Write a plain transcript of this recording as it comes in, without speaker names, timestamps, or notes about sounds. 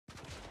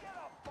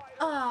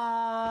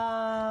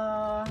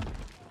Ah.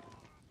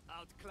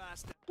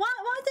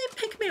 Why they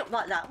pick me up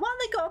like that? Why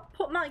they gotta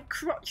put my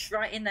crotch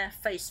right in their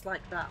face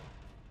like that?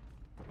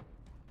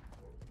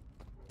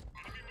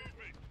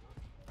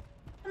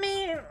 I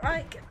mean,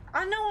 like,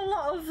 I know a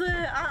lot of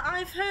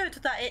I've heard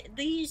that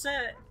these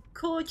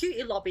Call of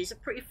Duty lobbies are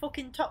pretty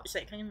fucking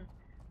toxic and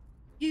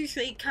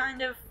usually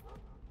kind of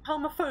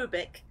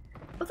homophobic.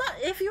 But that,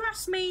 if you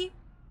ask me,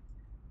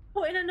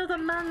 putting another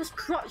man's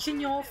crotch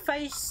in your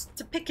face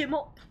to pick him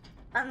up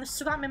and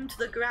slam him to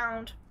the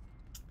ground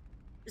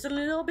is a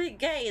little bit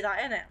gay, that,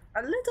 isn't it?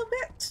 A little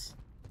bit.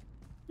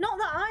 Not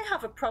that I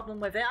have a problem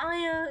with it,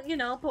 you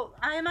know, but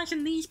I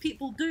imagine these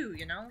people do,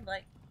 you know,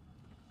 like...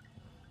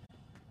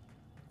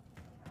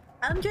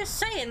 I'm just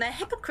saying, they're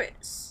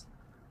hypocrites.